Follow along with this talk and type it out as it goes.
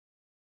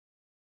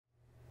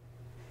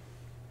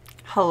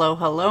Hello,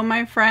 hello,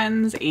 my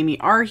friends.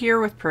 AmyR here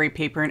with Prairie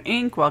Paper and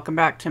Ink. Welcome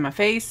back to my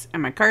face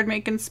and my card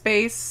making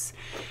space.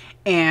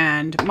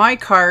 And my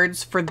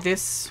cards for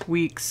this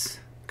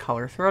week's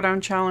Color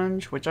Throwdown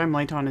Challenge, which I'm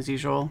late on as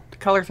usual. The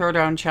Color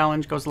Throwdown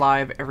Challenge goes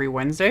live every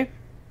Wednesday.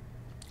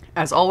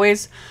 As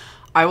always,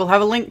 I will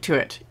have a link to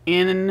it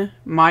in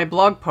my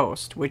blog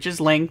post, which is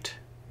linked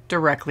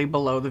directly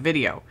below the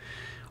video.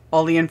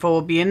 All the info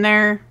will be in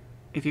there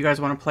if you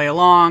guys want to play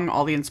along,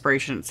 all the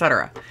inspiration,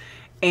 etc.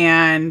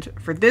 And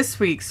for this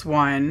week's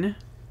one,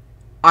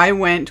 I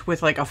went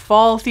with like a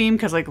fall theme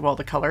because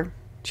the color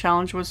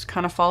challenge was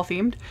kind of fall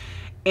themed.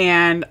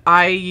 And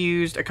I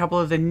used a couple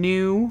of the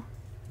new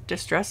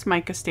distressed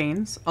mica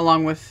stains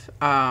along with,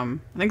 I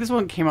think this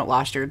one came out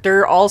last year.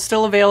 They're all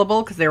still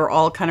available because they were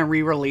all kind of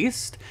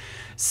re-released.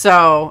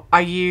 So I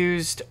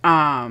used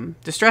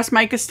distressed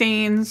mica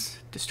stains,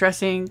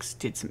 distress inks,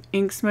 did some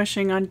ink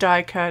smooshing on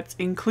die cuts,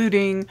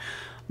 including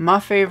my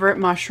favorite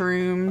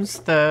mushrooms,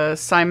 the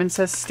Simon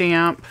Says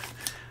stamp,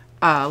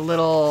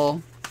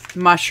 little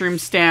mushroom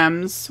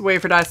stems,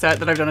 wafer die set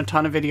that I've done a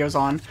ton of videos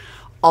on.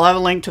 I'll have a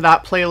link to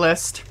that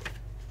playlist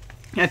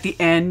at the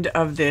end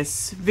of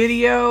this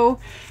video.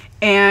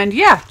 And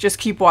yeah, just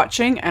keep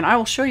watching and I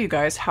will show you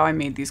guys how I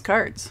made these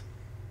cards.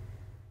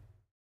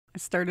 I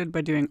started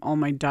by doing all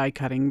my die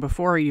cutting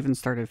before I even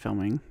started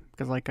filming.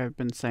 Because like I've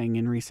been saying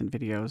in recent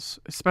videos,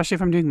 especially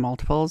if I'm doing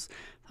multiples,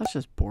 that's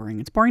just boring.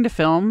 It's boring to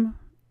film.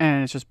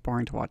 And it's just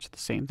boring to watch the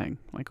same thing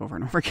like over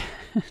and over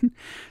again.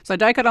 So I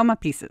die cut all my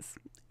pieces.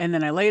 And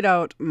then I laid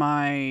out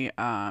my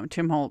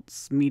Tim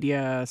Holtz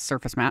Media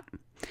Surface Mat.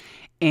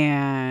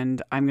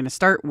 And I'm going to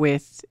start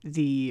with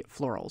the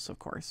florals, of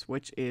course,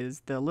 which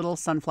is the little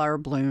sunflower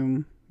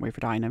bloom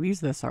wafer die. And I've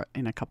used this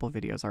in a couple of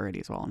videos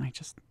already as well. And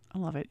I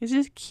love it. It's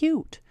just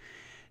cute.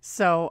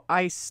 So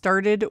I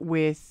started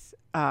with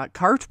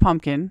carved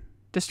pumpkin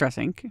distress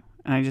ink.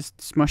 And I just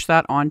smushed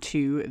that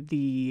onto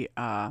the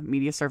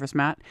media surface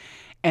mat.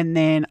 And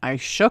then I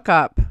shook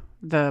up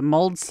the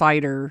Mulled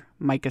Cider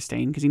mica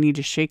stain because you need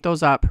to shake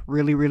those up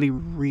really, really,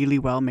 really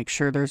well. Make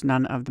sure there's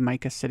none of the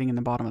mica sitting in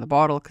the bottom of the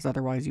bottle because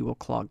otherwise you will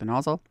clog the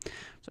nozzle.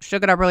 So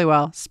shook it up really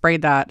well,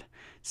 sprayed that,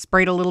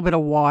 sprayed a little bit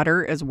of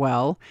water as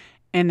well,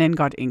 and then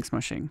got ink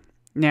smushing.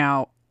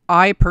 Now,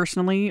 I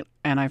personally,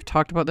 and I've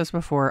talked about this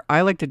before,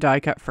 I like to die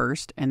cut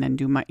first and then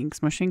do my ink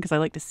smushing because I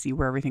like to see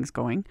where everything's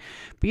going.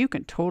 But you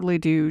can totally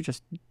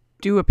just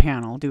do a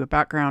panel, do a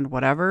background,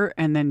 whatever,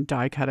 and then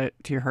die cut it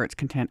to your heart's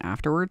content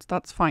afterwards.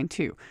 That's fine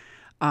too.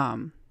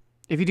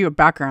 If you do a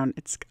background,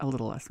 it's a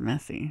little less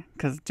messy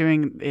because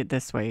doing it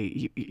this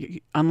way,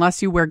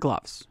 unless you wear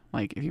gloves,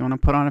 like if you want to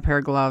put on a pair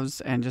of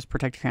gloves and just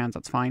protect your hands,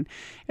 that's fine.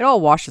 It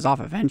all washes off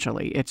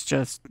eventually. It's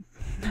just,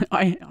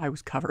 I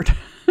was covered.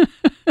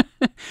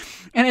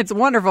 And it's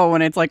wonderful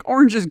when it's like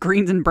oranges,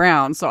 greens, and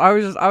browns. So I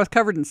was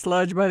covered in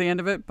sludge by the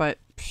end of it, but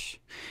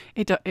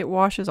it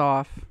washes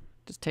off.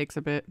 Just takes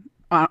a bit.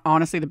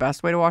 Honestly, the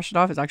best way to wash it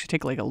off is actually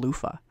take like a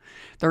loofah.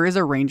 There is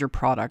a Ranger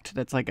product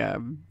that's like a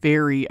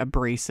very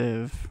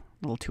abrasive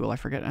little tool. I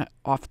forget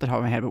off the top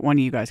of my head, but one of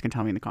you guys can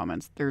tell me in the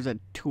comments. There's a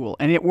tool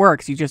and it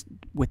works.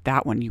 With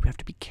that one, you have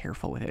to be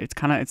careful with it.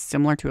 It's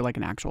similar to like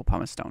an actual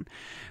pumice stone,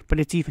 but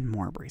it's even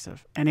more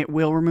abrasive and it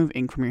will remove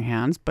ink from your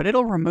hands, but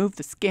it'll remove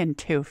the skin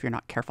too if you're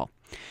not careful.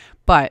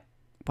 But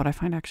what I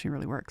find actually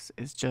really works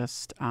is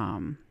just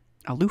a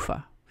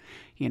loofah,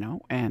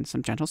 and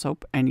some gentle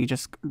soap, and you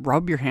just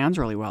rub your hands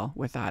really well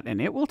with that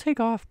and it will take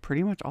off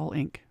pretty much all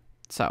ink.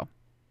 So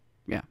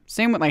yeah,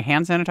 same with like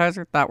hand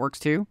sanitizer, that works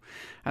too.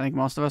 I think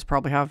most of us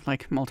probably have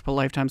like multiple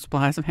lifetime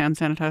supplies of hand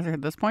sanitizer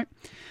at this point.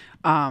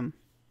 But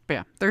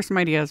yeah, there's some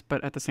ideas,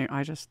 but at the same,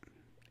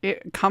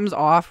 it comes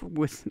off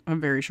with a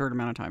very short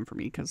amount of time for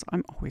me because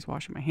I'm always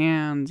washing my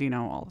hands,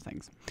 all the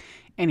things.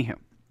 Anywho,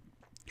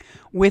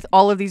 with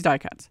all of these die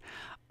cuts,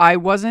 I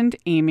wasn't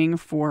aiming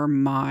for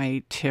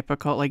my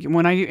typical, like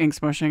when I do ink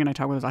smushing and I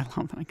talk about this, I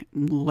love like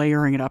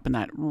layering it up in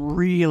that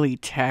really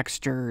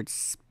textured,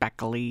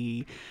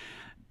 speckly,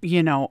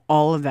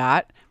 all of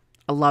that.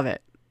 I love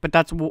it. But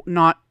that's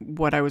not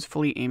what I was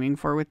fully aiming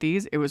for with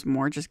these. It was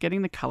more just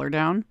getting the color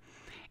down.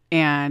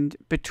 And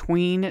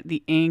between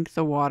the ink,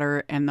 the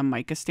water, and the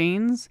mica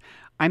stains,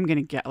 I'm going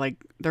to get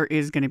there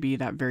is going to be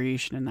that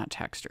variation in that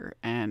texture.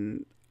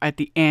 And at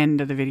the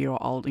end of the video,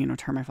 I'll,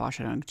 turn my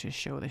flashlight on to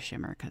show the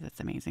shimmer because it's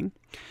amazing.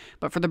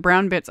 But for the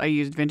brown bits, I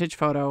used Vintage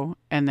Photo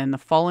and then the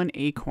Fallen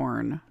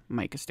Acorn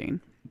mica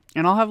stain.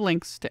 And I'll have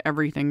links to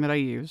everything that I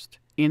used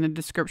in the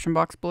description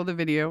box below the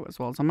video as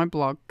well as on my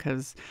blog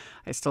because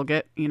I still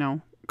get,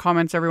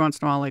 comments every once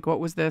in a while like, what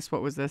was this?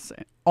 What was this?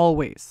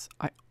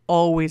 I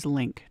always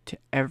link to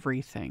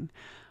everything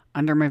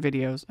under my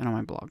videos and on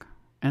my blog.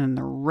 And in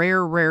the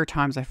rare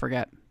times I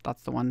forget,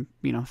 that's the one,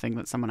 thing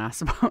that someone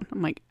asks about.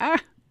 I'm like,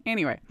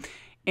 Anyway,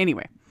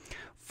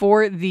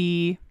 for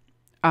the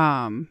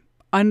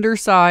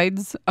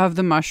undersides of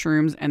the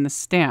mushrooms and the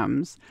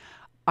stems,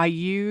 I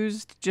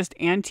used just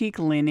antique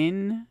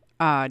linen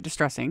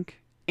distress ink.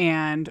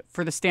 And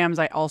for the stems,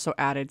 I also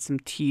added some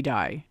tea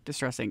dye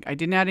distress ink. I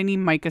didn't add any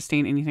mica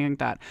stain, anything like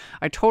that.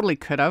 I totally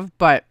could have,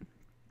 but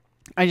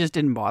I just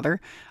didn't bother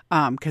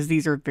because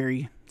these are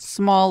very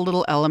small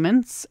little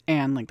elements,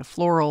 and like the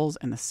florals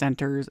and the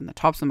centers and the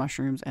tops of the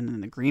mushrooms and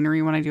then the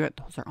greenery when I do it,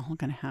 those are all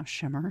going to have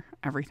shimmer.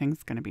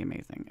 Everything's going to be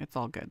amazing. It's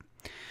all good.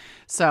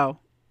 So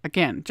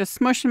again, just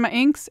smushing my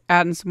inks,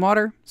 adding some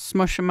water,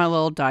 smushing my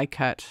little die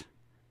cut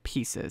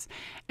pieces,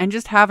 and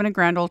just having a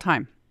grand old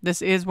time.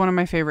 This is one of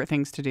my favorite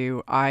things to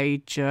do.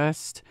 I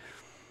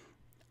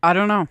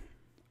don't know.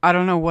 I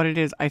don't know what it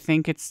is. I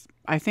think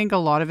a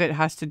lot of it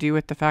has to do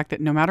with the fact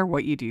that no matter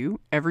what you do,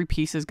 every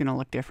piece is going to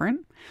look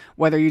different.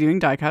 Whether you're doing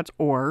die cuts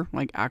or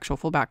like actual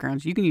full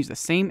backgrounds, you can use the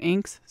same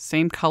inks,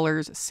 same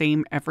colors,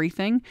 same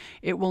everything.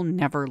 It will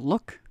never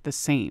look the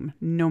same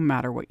no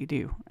matter what you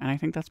do. And I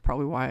think that's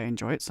probably why I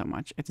enjoy it so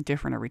much. It's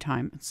different every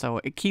time.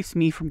 So it keeps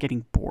me from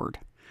getting bored,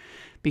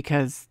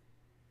 because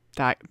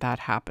that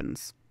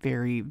happens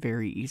very,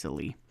 very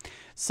easily.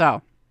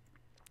 So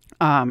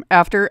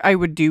after I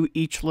would do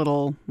each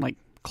little like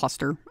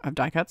cluster of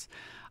die cuts,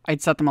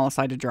 I'd set them all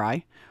aside to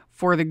dry.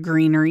 For the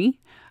greenery,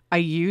 I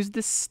used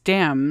the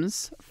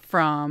stems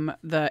from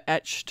the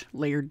etched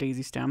layered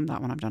daisy stem.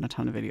 That one I've done a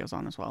ton of videos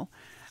on as well.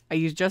 I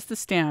used just the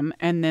stem,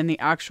 and then the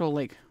actual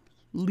like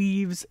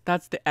leaves,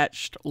 that's the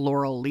etched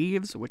laurel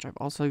leaves, which I've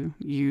also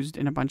used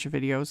in a bunch of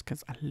videos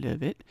because I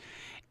love it.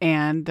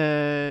 And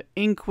the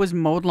ink was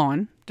Mowed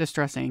Lawn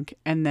Distress ink,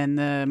 and then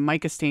the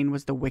mica stain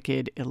was the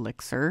Wicked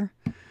Elixir.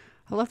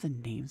 I love the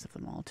names of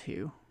them all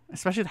too,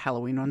 especially the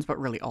Halloween ones, but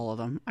really all of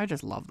them. I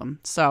just love them.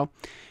 So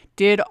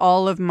did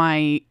all of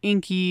my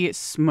inky,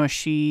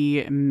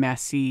 smushy,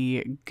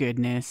 messy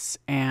goodness.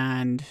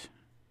 And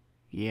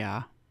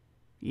yeah.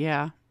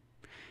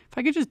 If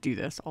I could just do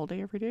this all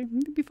day, every day,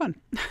 it'd be fun.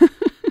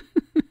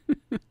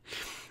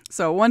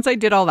 So once I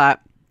did all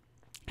that,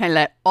 I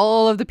let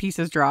all of the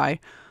pieces dry.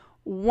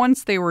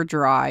 Once they were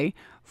dry,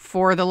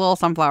 for the little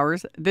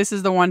sunflowers, this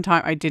is the one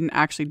time I didn't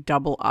actually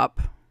double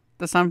up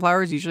the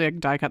sunflowers. Usually I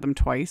die cut them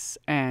twice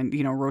and,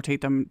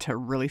 rotate them to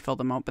really fill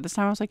them out. But this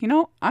time I was like,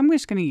 I'm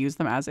just going to use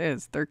them as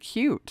is. They're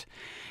cute.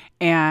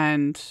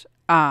 And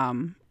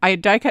I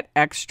die cut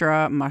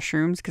extra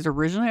mushrooms because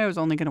originally I was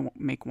only going to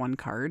make one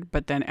card.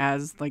 But then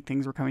as like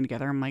things were coming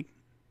together, I'm like,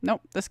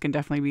 nope, this can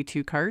definitely be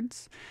 2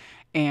 cards.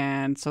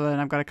 And so then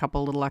I've got a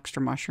couple little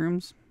extra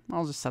mushrooms.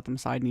 I'll just set them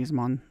aside and use them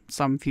on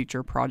some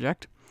future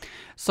project.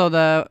 So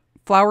the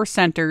flower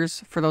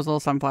centers for those little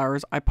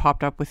sunflowers, I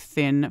popped up with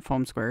thin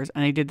foam squares,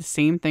 and I did the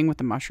same thing with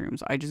the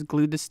mushrooms. I just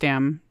glued the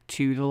stem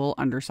to the little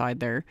underside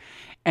there,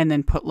 and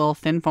then put little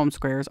thin foam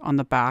squares on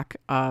the back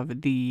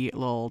of the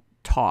little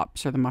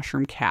tops or the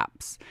mushroom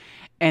caps,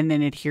 and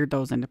then adhered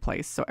those into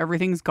place. So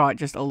everything's got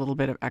just a little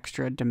bit of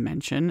extra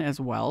dimension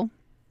as well.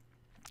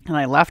 And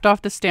I left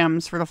off the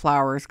stems for the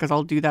flowers because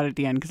I'll do that at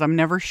the end, because I'm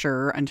never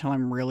sure until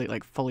I'm really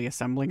like fully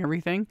assembling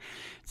everything.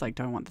 It's like,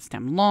 do I want the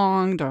stem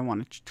long? Do I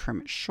want to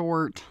trim it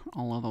short?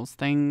 All of those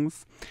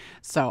things.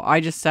 So I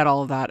just set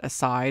all of that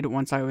aside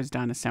once I was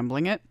done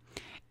assembling it.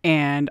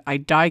 And I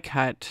die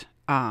cut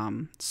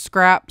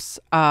scraps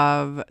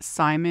of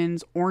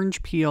Simon's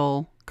orange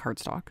peel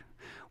cardstock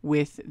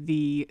with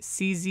the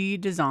CZ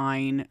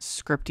Design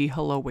Scripty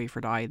Hello wafer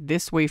die.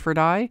 This wafer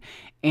die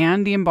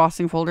and the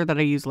embossing folder that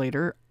I use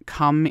later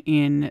come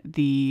in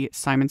the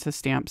Simon Says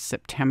Stamps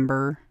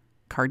September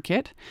card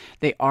kit.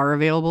 They are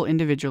available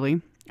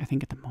individually. I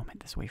think at the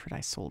moment this wafer die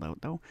is sold out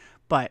though,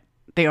 but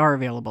they are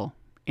available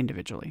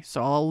individually.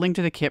 So I'll link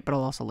to the kit, but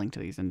I'll also link to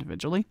these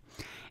individually.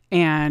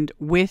 And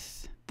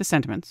with the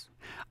sentiments,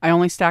 I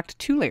only stacked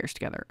 2 layers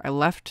together. I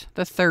left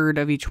the third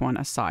of each one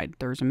aside.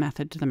 There's a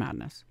method to the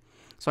madness.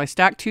 So I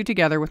stacked 2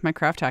 together with my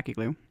craft tacky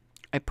glue.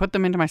 I put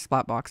them into my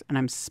splat box, and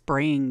I'm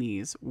spraying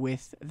these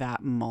with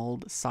that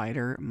Mulled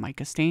Cider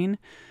mica stain.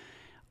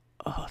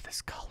 Oh,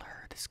 this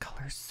color is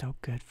so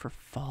good for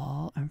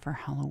fall and for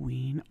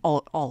Halloween.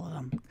 All of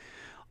them.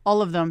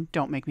 All of them.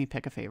 Don't make me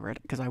pick a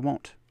favorite, because I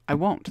won't.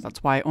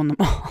 That's why I own them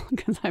all,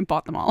 because I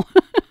bought them all.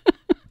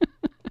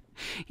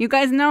 You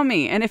guys know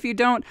me, and if you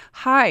don't,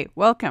 hi,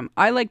 welcome.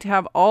 I like to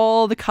have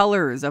all the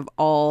colors of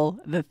all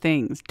the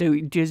things.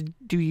 Do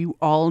you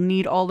all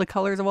need all the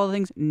colors of all the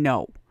things?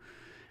 No.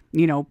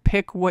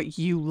 Pick what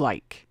you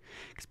like.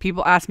 Because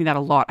people ask me that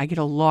a lot. I get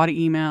a lot of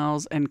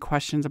emails and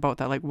questions about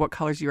that, like, what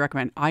colors do you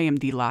recommend? I am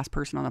the last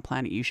person on the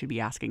planet you should be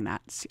asking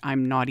that.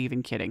 I'm not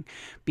even kidding,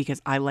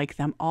 because I like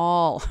them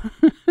all.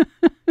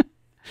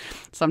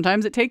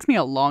 Sometimes it takes me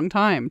a long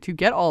time to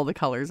get all the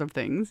colors of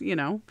things,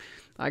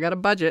 I got a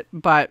budget,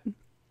 but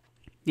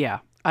yeah,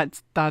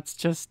 it's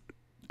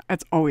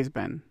always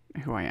been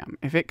who I am.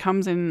 If it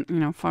comes in,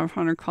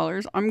 500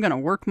 colors, I'm going to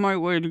work my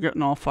way to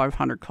getting all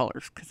 500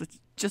 colors, because it's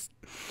just,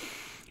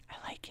 I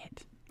like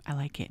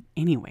it.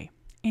 Anyway,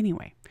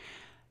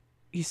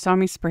 you saw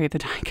me spray the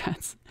die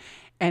cuts,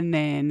 and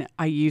then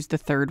I used the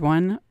third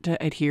one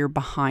to adhere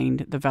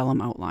behind the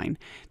vellum outline.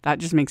 That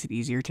just makes it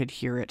easier to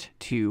adhere it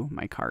to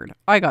my card.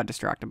 I got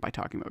distracted by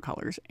talking about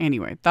colors.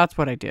 Anyway, that's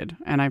what I did,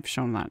 and I've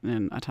shown that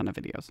in a ton of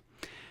videos.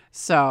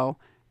 So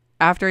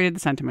after I did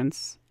the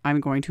sentiments, I'm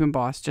going to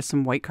emboss just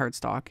some white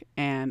cardstock,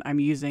 and I'm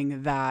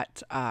using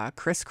that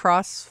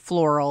crisscross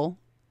floral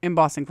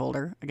embossing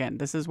folder. Again,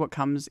 this is what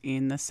comes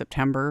in the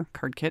September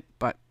card kit,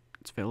 but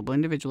it's available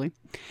individually.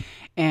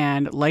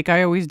 And like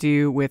I always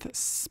do with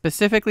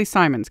specifically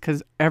Simon's,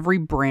 because every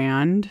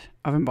brand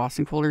of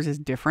embossing folders is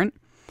different.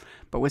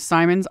 But with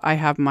Simon's, I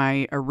have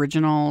my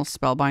original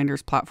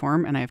Spellbinders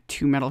platform, and I have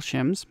 2 metal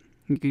shims.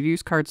 You could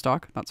use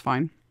cardstock, that's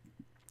fine.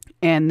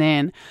 And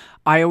then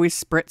I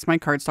always spritz my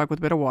cardstock with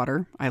a bit of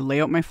water. I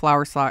lay out my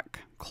flour sack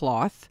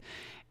cloth,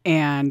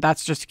 and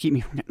that's just to keep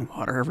me from getting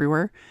water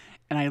everywhere.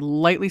 And I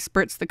lightly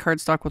spritz the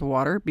cardstock with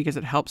water because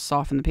it helps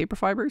soften the paper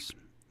fibers.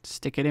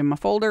 Stick it in my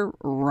folder,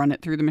 run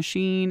it through the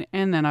machine,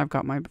 and then I've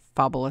got my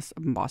fabulous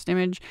embossed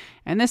image.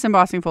 And this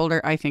embossing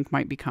folder, I think,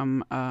 might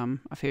become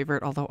a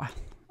favorite, although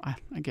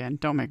again,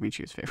 don't make me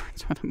choose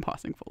favorites with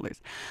embossing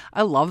folders.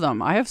 I love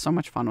them. I have so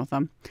much fun with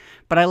them.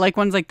 But I like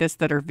ones like this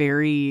that are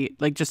very,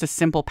 like, just a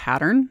simple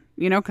pattern,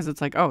 you know, because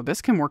it's like, oh,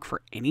 this can work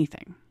for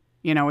anything.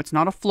 You know, it's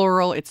not a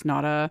floral. It's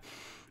not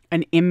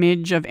an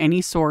image of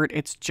any sort.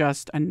 It's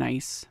just a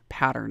nice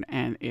pattern,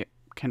 and it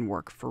can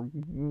work for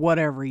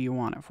whatever you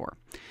want it for.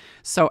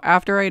 So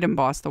after I'd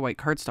embossed the white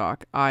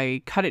cardstock,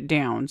 I cut it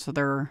down. So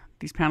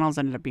these panels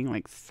ended up being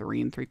like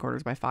 3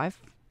 3/4 by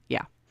 5.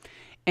 Yeah.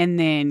 And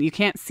then you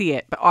can't see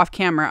it, but off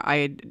camera I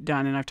had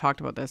done, and I've talked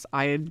about this,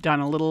 I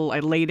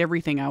laid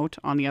everything out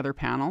on the other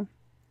panel.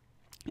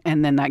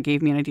 And then that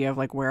gave me an idea of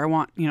like where I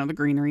want, you know, the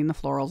greenery and the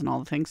florals and all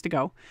the things to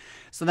go.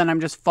 So then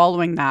I'm just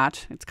following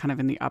that. It's kind of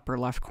in the upper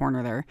left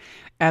corner there.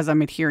 As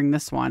I'm adhering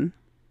this one,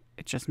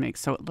 it just makes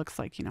so it looks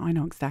like, you know, I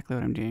know exactly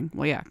what I'm doing.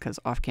 Well, yeah, because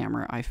off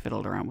camera I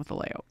fiddled around with the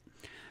layout.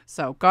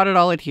 So got it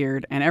all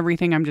adhered, and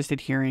everything I'm just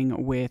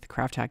adhering with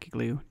craft tacky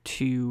glue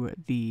to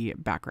the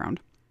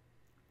background.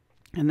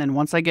 And then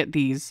once I get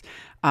these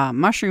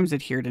mushrooms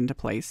adhered into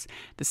place,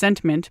 the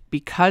sentiment,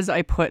 because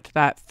I put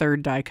that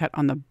third die cut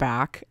on the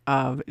back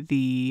of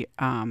the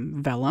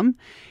vellum,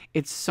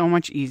 it's so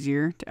much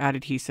easier to add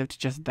adhesive to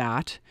just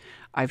that.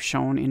 I've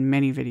shown in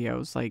many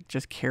videos, like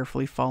just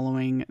carefully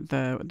following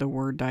the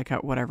word die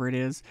cut, whatever it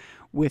is,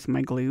 with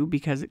my glue,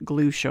 because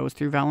glue shows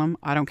through vellum.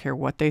 I don't care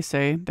what they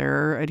say.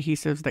 There are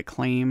adhesives that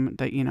claim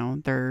that, you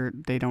know,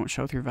 they don't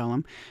show through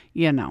vellum.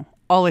 Yeah, no.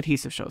 All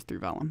adhesive shows through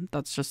vellum.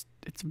 That's just,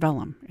 it's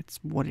vellum. It's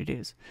what it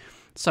is.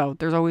 So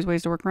there's always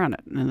ways to work around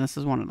it, and this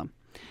is one of them.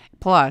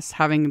 Plus,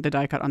 having the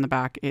die cut on the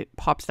back, it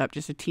pops it up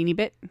just a teeny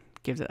bit,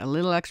 gives it a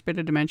little extra bit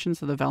of dimension,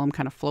 so the vellum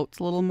kind of floats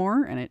a little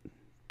more, and it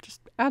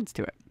just adds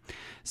to it.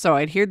 So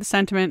I adhered the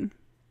sentiment,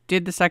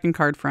 did the second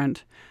card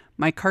front.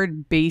 My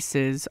card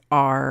bases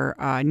are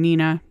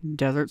Nina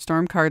Desert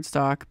Storm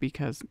cardstock,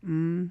 because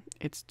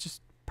it's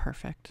just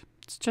perfect.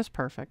 It's just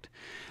perfect.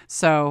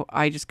 So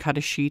I just cut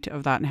a sheet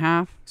of that in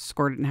half,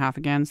 scored it in half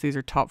again. So these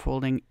are top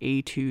folding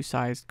A2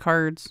 sized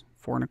cards,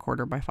 4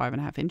 1/4 by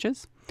 5.5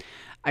 inches.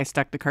 I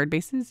stuck the card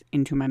bases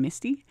into my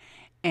Misty,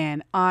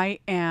 and I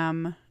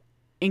am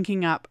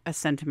inking up a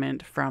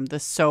sentiment from the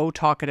So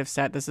Talkative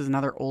set. This is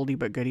another oldie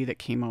but goodie that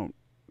came out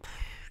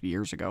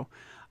years ago.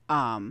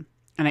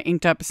 And I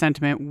inked up a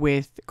sentiment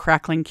with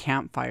Crackling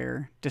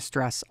Campfire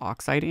Distress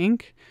Oxide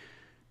ink.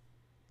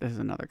 This is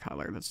another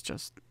color that's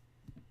just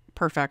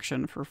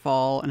perfection for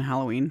fall and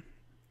Halloween.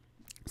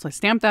 So I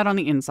stamped that on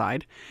the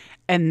inside,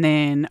 and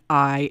then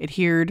I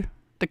adhered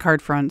the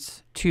card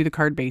fronts to the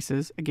card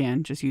bases,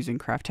 again, just using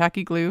craft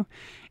tacky glue.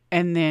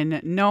 And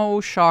then,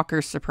 no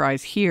shocker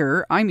surprise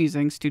here, I'm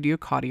using Studio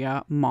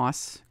Caudia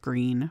Moss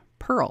Green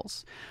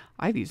Pearls.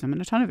 I've used them in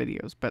a ton of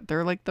videos, but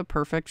they're like the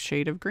perfect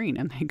shade of green,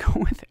 and they go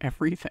with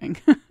everything.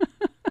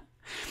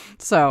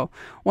 So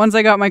once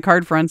I got my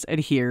card fronts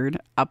adhered,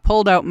 I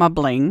pulled out my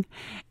bling,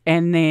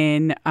 and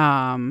then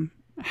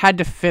had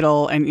to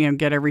fiddle and, you know,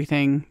 get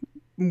everything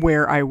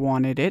where I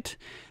wanted it.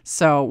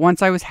 So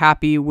once I was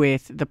happy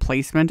with the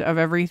placement of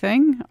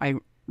everything, I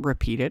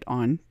repeat it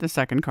on the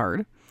second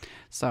card.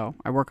 So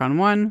I work on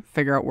one,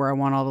 figure out where I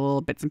want all the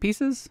little bits and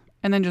pieces,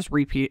 and then just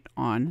repeat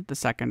on the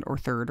second or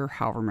third or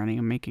however many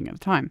I'm making at a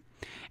time.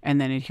 And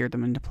then adhere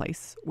them into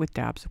place with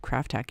dabs of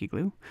craft tacky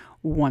glue.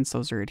 Once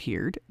those are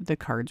adhered, the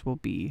cards will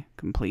be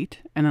complete.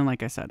 And then,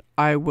 like I said,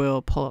 I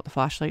will pull out the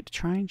flashlight to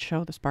try and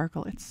show the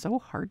sparkle. It's so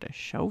hard to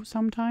show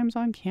sometimes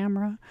on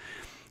camera,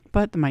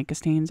 but the mica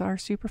stains are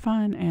super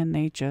fun, and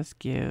they just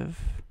give...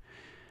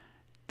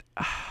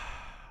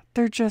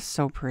 they're just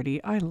so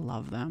pretty. I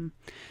love them.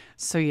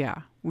 So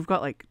yeah, we've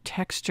got like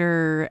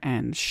texture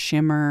and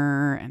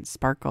shimmer and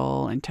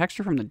sparkle, and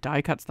texture from the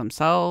die cuts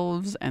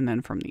themselves, and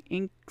then from the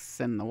inks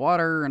and the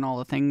water and all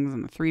the things,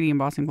 and the 3D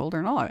embossing folder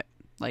and all of it.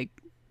 Like,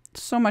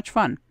 so much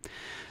fun.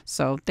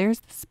 So there's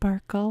the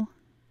sparkle.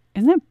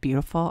 Isn't it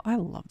beautiful? I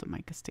love the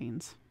mica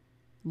stains.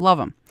 Love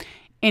them.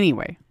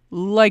 Anyway,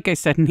 like I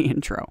said in the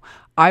intro,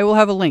 I will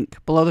have a link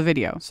below the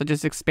video. So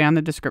just expand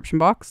the description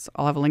box.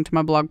 I'll have a link to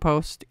my blog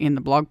post. In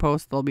the blog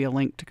post, there'll be a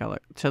link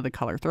to the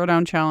Color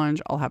Throwdown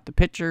Challenge. I'll have the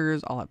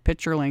pictures. I'll have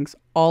picture links.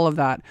 All of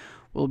that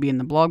will be in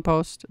the blog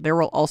post. There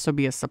will also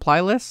be a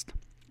supply list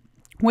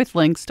with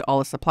links to all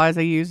the supplies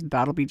I used.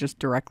 That'll be just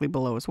directly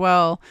below as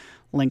well.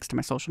 Links to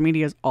my social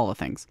medias, all the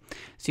things.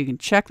 So you can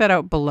check that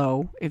out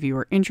below if you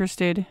are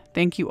interested.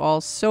 Thank you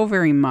all so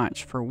very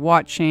much for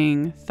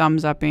watching,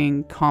 thumbs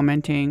upping,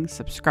 commenting,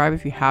 subscribe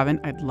if you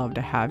haven't. I'd love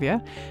to have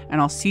you.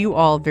 And I'll see you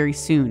all very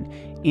soon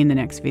in the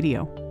next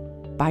video.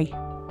 Bye.